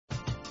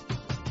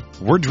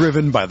We're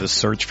driven by the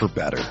search for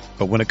better.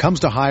 But when it comes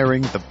to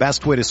hiring, the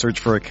best way to search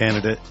for a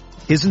candidate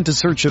isn't to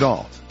search at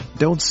all.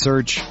 Don't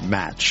search,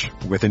 match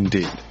with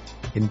Indeed.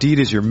 Indeed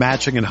is your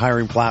matching and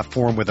hiring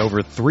platform with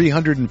over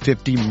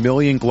 350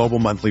 million global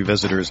monthly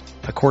visitors,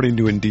 according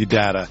to Indeed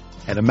data,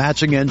 and a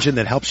matching engine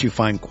that helps you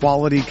find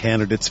quality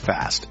candidates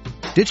fast.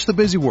 Ditch the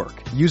busy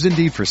work. Use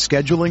Indeed for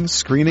scheduling,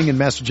 screening, and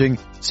messaging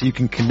so you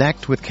can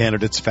connect with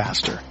candidates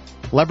faster.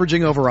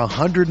 Leveraging over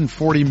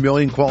 140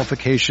 million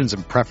qualifications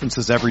and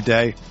preferences every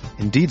day,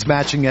 Indeed's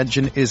matching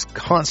engine is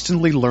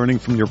constantly learning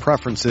from your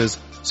preferences,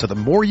 so the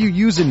more you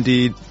use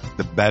Indeed,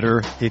 the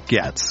better it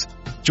gets.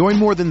 Join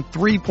more than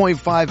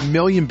 3.5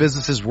 million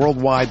businesses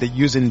worldwide that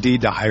use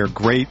Indeed to hire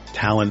great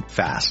talent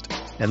fast.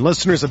 And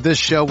listeners of this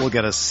show will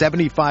get a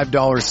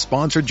 $75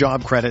 sponsored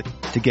job credit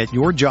to get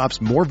your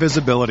jobs more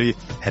visibility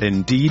at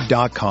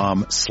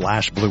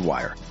Indeed.com/Blue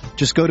Wire.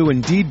 Just go to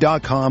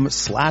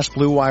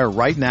Indeed.com/Blue Wire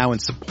right now and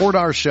support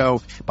our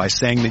show by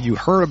saying that you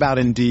heard about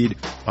Indeed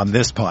on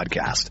this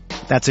podcast.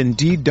 That's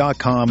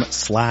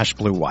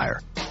Indeed.com/Blue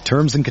Wire.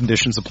 Terms and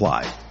conditions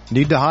apply.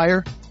 Need to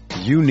hire?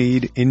 You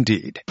need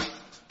Indeed.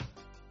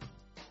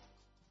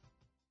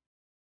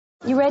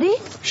 You ready?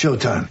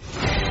 Showtime.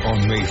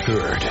 On May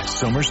 3rd,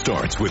 summer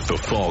starts with The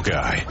Fall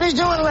Guy. Let's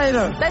do it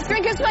later. Let's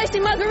drink a spicy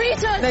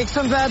margarita. Make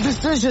some bad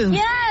decisions.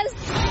 Yes.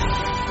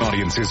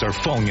 Audiences are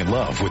falling in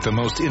love with the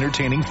most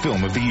entertaining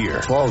film of the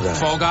year. Fall Guy.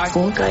 Fall Guy?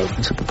 Fall Guy.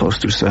 That's what the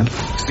poster said.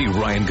 See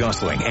Ryan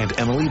Gosling and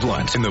Emily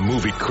Blunt in the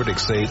movie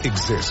critics say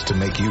exists to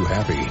make you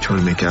happy. Trying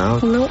to make it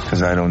out? Nope.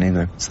 Because I don't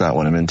either. It's not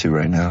what I'm into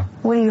right now.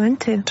 What are you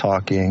into?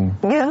 Talking.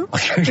 Yeah.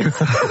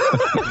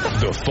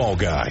 The Fall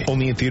Guy.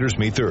 Only in theaters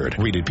May 3rd.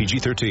 Rated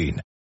PG-13.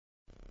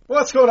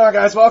 What's going on,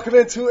 guys? Welcome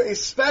into a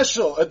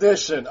special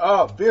edition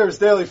of Beers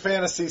Daily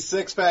Fantasy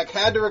Six Pack.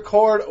 Had to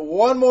record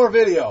one more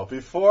video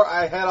before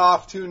I head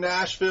off to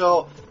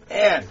Nashville.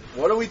 And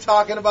what are we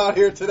talking about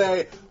here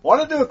today?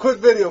 Want to do a quick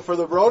video for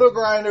the Roto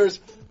Grinders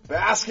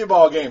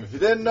basketball game. If you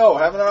didn't know,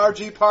 having an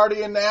RG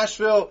party in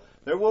Nashville,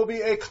 there will be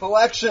a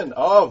collection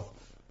of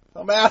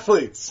some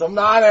athletes, some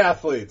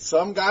non-athletes,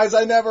 some guys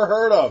I never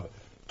heard of,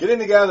 getting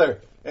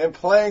together and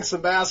playing some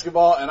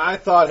basketball. And I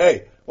thought,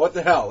 hey, what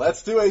the hell?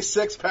 Let's do a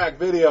six-pack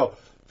video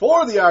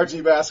for the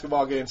RG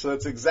basketball game. So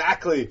that's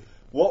exactly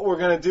what we're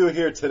going to do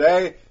here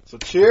today. So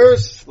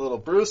cheers, little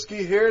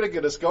brewski here to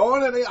get us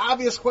going. And the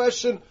obvious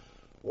question,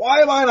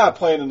 why am I not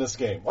playing in this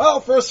game? Well,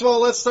 first of all,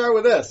 let's start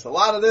with this. A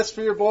lot of this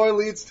for your boy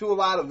leads to a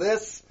lot of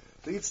this,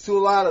 leads to a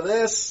lot of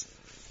this,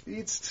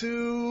 leads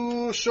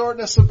to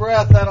shortness of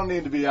breath. I don't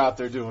need to be out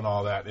there doing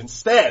all that.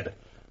 Instead,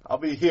 I'll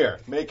be here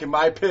making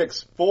my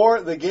picks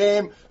for the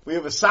game. We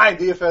have assigned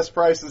DFS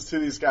prices to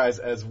these guys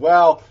as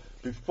well.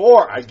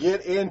 Before I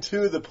get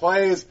into the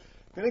plays,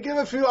 I'm going to give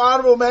a few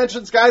honorable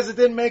mentions. Guys that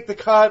didn't make the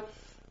cut.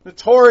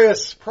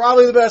 Notorious,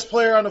 probably the best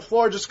player on the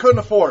floor, just couldn't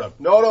afford him.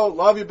 Noto,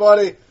 love you,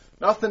 buddy.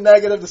 Nothing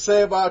negative to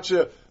say about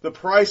you. The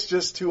price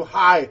just too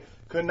high.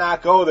 Could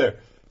not go there.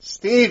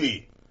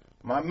 Stevie,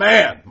 my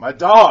man, my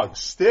dog,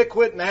 stick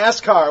with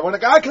NASCAR. When a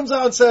guy comes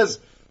out and says,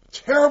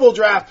 terrible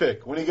draft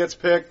pick when he gets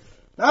picked,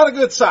 not a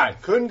good sign.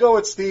 Couldn't go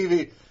with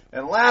Stevie.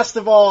 And last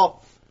of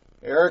all,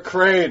 Eric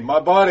Crane, my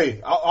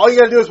buddy. All you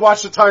got to do is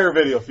watch the tire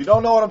video. If you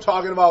don't know what I'm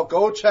talking about,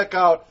 go check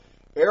out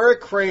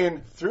Eric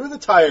Crane through the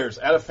tires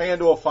at a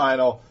FanDuel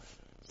final.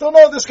 Don't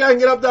know if this guy can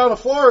get up down the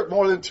floor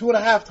more than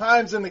 2.5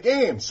 times in the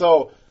game.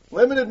 So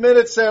limited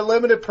minutes there,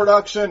 limited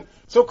production.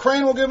 So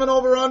Crane will give an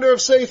over-under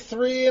of, say,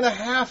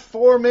 3.5,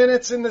 4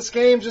 minutes in this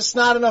game. Just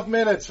not enough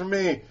minutes for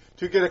me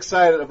to get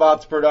excited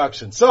about the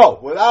production. So,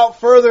 without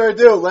further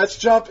ado, let's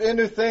jump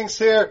into things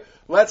here.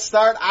 Let's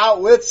start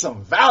out with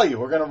some value.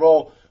 We're going to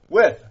roll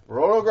with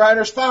Roto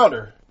Grinders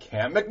founder,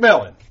 Cam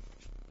McMillan.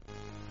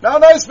 Now,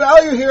 nice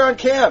value here on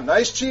Cam.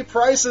 Nice cheap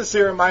prices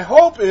here. And my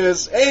hope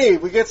is, hey,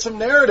 we get some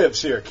narratives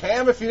here.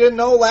 Cam, if you didn't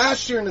know,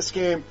 last year in this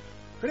game,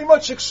 pretty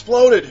much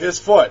exploded his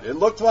foot. It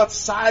looked about the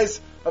size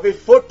of a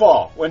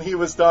football when he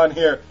was done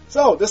here.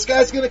 So, this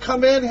guy's going to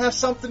come in, have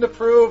something to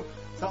prove.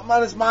 Something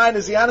on his mind.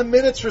 Is he on a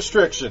minutes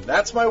restriction?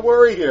 That's my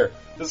worry here.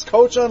 Does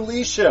coach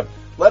unleash him?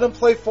 Let him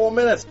play full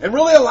minutes. And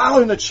really allow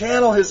him to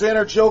channel his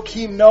inner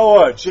Joakim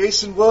Noah,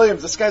 Jason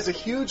Williams. This guy's a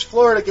huge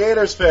Florida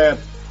Gators fan.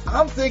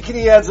 I'm thinking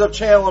he ends up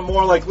channeling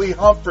more like Lee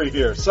Humphrey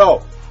here.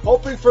 So,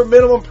 hoping for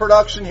minimum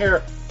production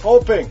here.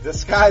 Hoping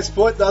this guy's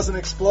foot doesn't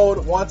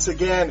explode once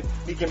again.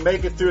 He can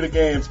make it through the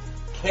games.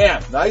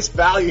 Cam, nice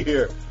value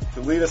here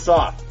to lead us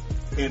off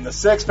in the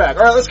six-pack.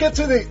 All right, let's get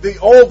to the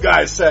old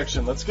guys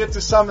section. Let's get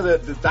to some of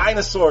the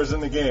dinosaurs in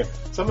the game.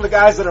 Some of the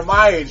guys that are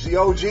my age, the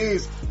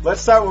OGs.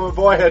 Let's start with my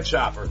boy Head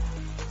Chopper.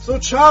 So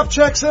Chop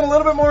checks in a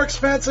little bit more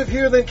expensive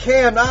here than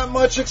Cam. Not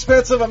much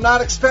expensive. I'm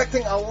not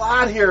expecting a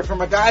lot here from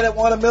a guy that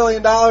won $1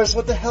 million.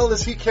 What the hell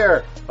does he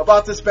care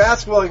about this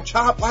basketball game?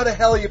 Chop, why the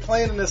hell are you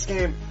playing in this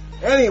game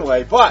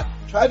anyway? But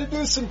try to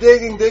do some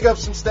digging, dig up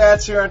some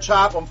stats here on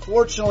Chop.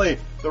 Unfortunately,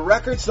 the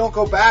records don't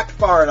go back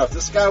far enough.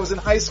 This guy was in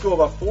high school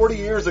about 40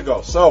 years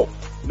ago. So,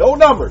 no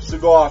numbers to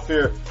go off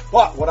here.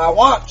 But what I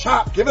want,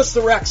 Chop, give us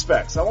the rec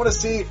specs. I want to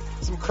see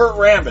some Kurt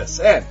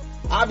Rambis. And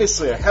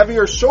Obviously, a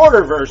heavier,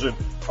 shorter version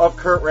of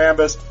Kurt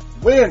Rambis.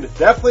 Wind,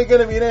 definitely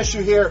going to be an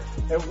issue here.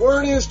 And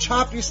word is,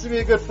 Chop used to be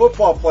a good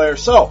football player.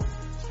 So,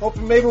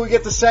 hoping maybe we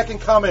get the second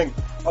coming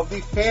of the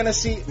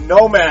fantasy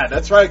nomad.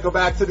 That's right, go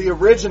back to the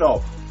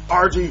original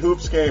RG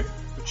Hoops game.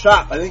 But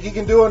Chop, I think he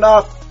can do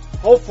enough.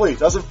 Hopefully,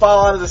 doesn't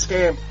fall out of this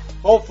game.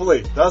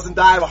 Hopefully, doesn't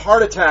die of a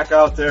heart attack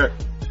out there.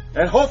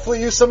 And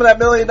hopefully use some of that $1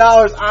 million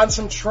on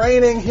some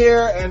training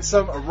here and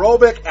some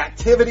aerobic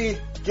activity,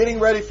 getting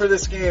ready for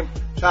this game.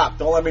 Chop,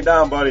 don't let me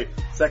down, buddy.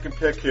 Second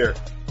pick here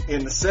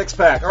in the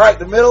six-pack. All right,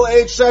 the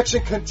middle-age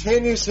section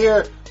continues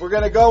here. We're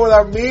going to go with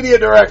our media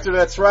director.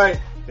 That's right,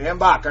 Dan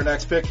Bach, our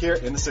next pick here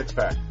in the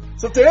six-pack.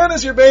 So Dan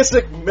is your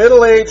basic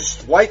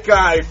middle-aged white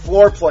guy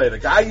floor play, the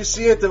guy you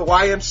see at the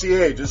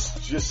YMCA,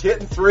 just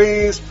hitting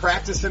threes,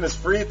 practicing his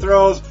free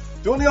throws,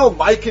 doing the old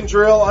Mikan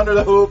drill under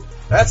the hoop.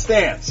 That's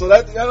Dan. So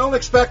I don't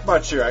expect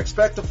much here. I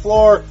expect the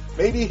floor.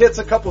 Maybe he hits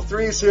a couple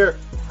threes here.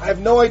 I have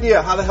no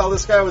idea how the hell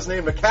this guy was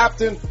named a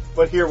captain,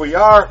 but here we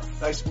are.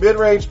 Nice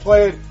mid-range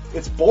played.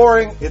 It's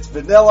boring. It's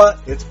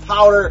vanilla. It's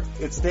powder.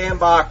 It's Dan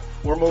Bach.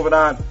 We're moving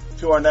on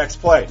to our next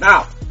play.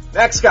 Now,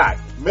 next guy.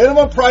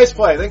 Minimum price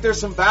play. I think there's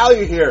some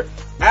value here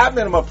at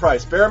minimum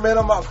price. Bare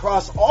minimum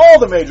across all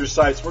the major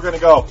sites. We're going to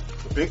go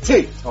with Big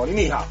T, Tony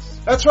Niehaus.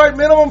 That's right,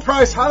 minimum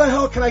price. How the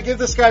hell can I give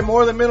this guy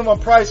more than minimum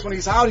price when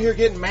he's out here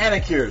getting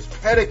manicures,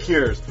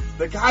 pedicures?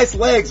 The guy's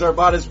legs are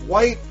about as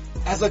white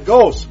as a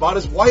ghost, about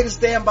as white as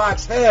Dan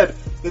Bach's head.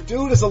 The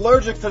dude is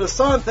allergic to the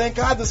sun. Thank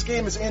God this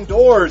game is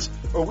indoors,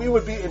 or we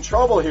would be in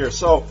trouble here.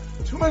 So,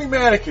 too many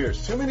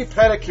manicures, too many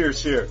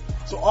pedicures here.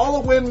 So all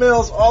the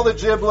windmills, all the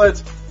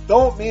giblets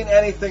don't mean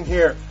anything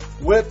here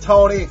with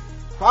Tony.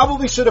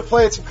 Probably should have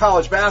played some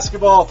college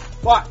basketball,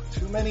 but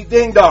too many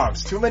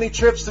ding-dongs, too many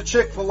trips to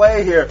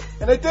Chick-fil-A here.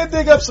 And I did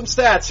dig up some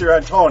stats here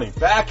on Tony.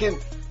 Back in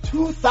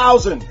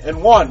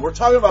 2001, we're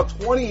talking about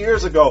 20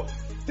 years ago,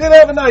 did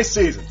have a nice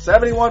season.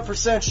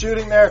 71%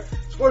 shooting there,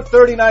 scored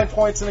 39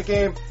 points in a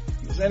game.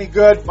 He was any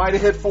good, might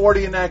have hit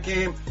 40 in that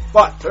game,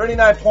 but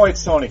 39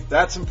 points, Tony.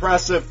 That's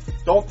impressive.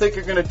 Don't think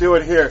you're going to do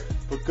it here,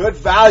 but good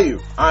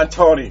value on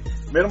Tony.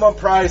 Minimum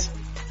price,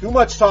 too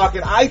much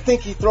talking. I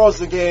think he throws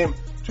the game.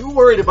 Too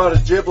worried about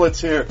his giblets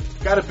here.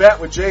 Got to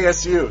bet with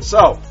JSU.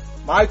 So,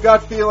 my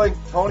gut feeling,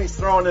 Tony's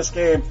throwing this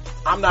game.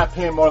 I'm not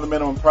paying more than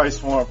minimum price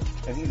for him,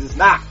 and he does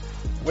not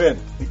win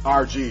the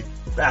RG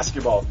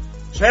Basketball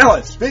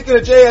Challenge. Speaking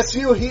of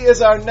JSU, he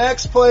is our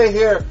next play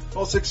here.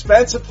 Most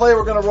expensive play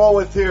we're going to roll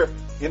with here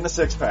in the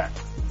six-pack.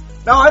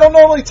 Now, I don't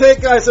normally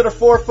take guys that are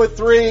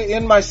 4'3"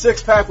 in my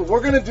six-pack, but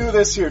we're going to do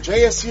this here.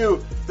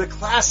 JSU, the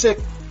classic,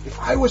 if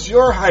I was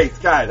your height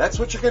guy, that's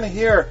what you're going to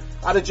hear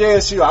out of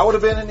JSU. I would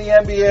have been in the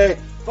NBA.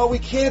 But we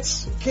can't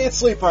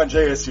sleep on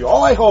JSU.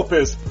 All I hope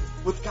is,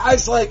 with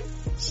guys like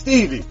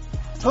Stevie,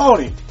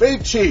 Tony,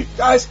 Big Chief,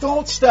 guys,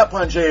 don't step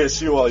on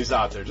JSU while he's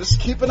out there. Just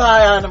keep an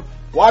eye on him.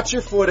 Watch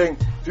your footing.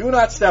 Do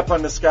not step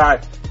on this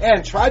guy.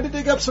 And tried to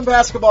dig up some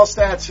basketball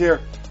stats here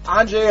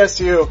on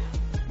JSU.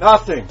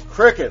 Nothing.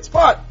 Crickets.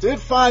 But did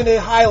find a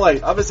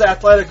highlight of his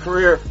athletic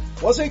career.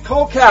 Was a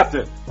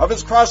co-captain of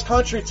his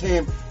cross-country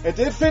team and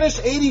did finish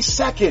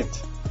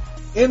 82nd.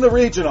 In the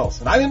regionals.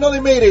 And I didn't know they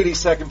made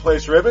 82nd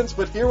place ribbons,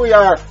 but here we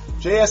are.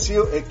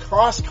 JSU, a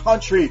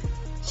cross-country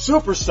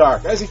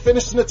superstar. Guys, he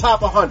finished in the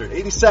top 100.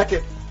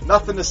 82nd,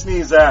 nothing to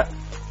sneeze at.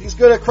 He's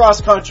good at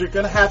cross-country,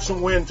 going to have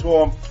some wind to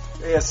him.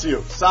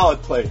 JSU,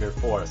 solid play here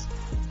for us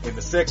in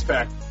the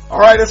six-pack. All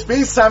right, it's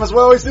beast time. As we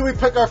always do, we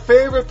pick our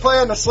favorite play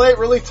on the slate.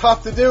 Really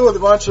tough to do with a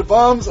bunch of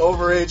bums,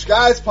 overage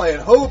guys playing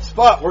hoops,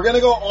 but we're going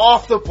to go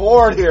off the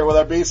board here with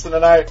our beast of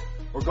the night.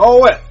 We're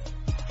going with,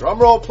 drum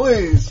roll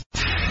please,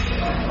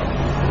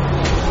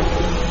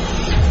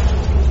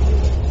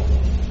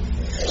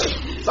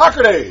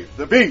 Soccer Dave,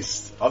 the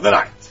beast of the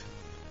night.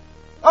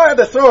 I had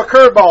to throw a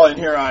curveball in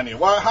here on you.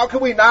 How can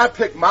we not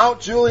pick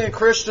Mount Julian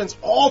Christian's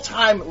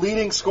all-time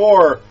leading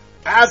scorer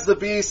as the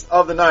beast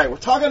of the night? We're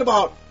talking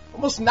about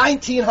almost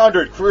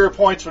 1,900 career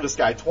points for this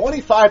guy,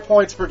 25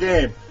 points per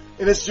game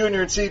in his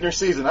junior and senior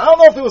season. I don't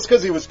know if it was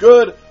because he was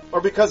good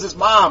or because his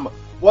mom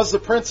was the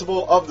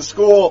principal of the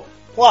school.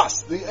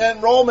 Plus, the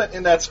enrollment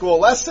in that school,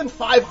 less than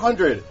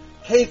 500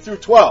 K through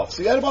 12.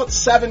 So you had about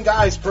 7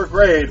 guys per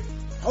grade.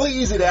 Probably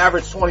easy to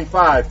average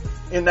 25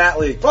 in that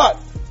league. But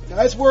the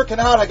guy's working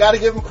out. I got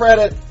to give him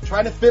credit.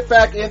 Trying to fit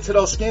back into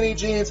those skinny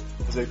jeans.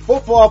 Was a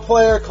football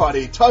player, caught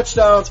 8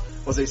 touchdowns,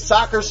 was a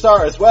soccer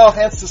star as well,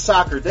 hence the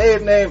Soccer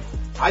Dave name.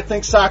 I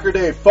think Soccer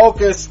Dave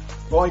focus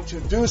going to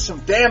do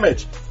some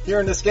damage here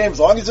in this game. As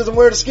long as he doesn't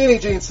wear the skinny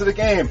jeans to the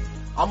game,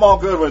 I'm all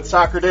good with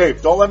Soccer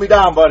Dave. Don't let me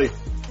down, buddy.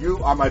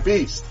 You are my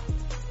beast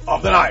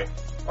of the night.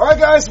 Alright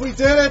guys, we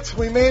did it.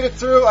 We made it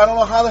through. I don't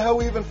know how the hell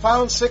we even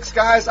found 6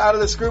 guys out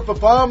of this group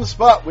of bums,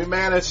 but we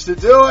managed to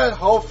do it.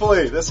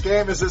 Hopefully, this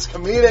game is as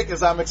comedic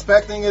as I'm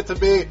expecting it to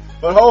be,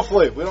 but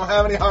hopefully, we don't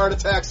have any heart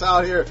attacks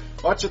out here.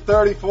 Bunch of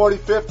 30, 40,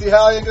 50,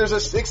 hell, I think there's a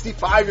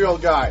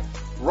 65-year-old guy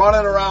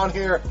running around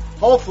here.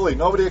 Hopefully,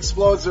 nobody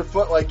explodes their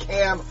foot like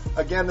Cam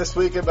again this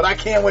weekend, but I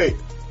can't wait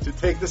to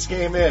take this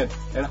game in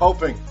and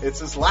hoping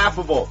it's as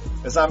laughable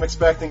as I'm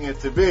expecting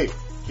it to be.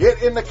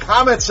 Get in the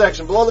comment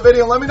section below the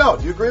video and let me know.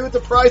 Do you agree with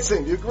the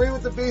pricing? Do you agree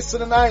with the Beast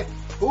of the Night?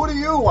 Who do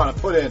you want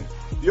to put in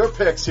your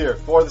picks here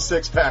for the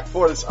six-pack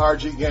for this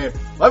RG game?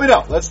 Let me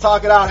know. Let's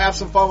talk it out. Have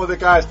some fun with it,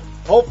 guys.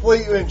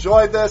 Hopefully you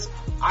enjoyed this.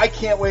 I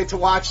can't wait to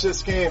watch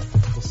this game.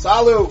 Well,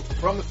 salut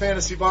from the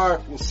Fantasy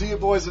Bar. We'll see you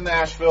boys in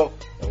Nashville,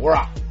 and we're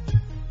out.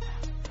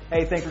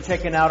 Hey, thanks for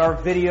checking out our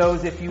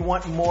videos. If you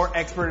want more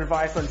expert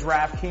advice on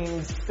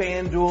DraftKings,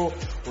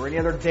 FanDuel, or any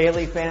other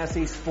daily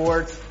fantasy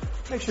sports,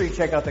 make sure you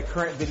check out the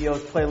current videos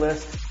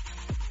playlist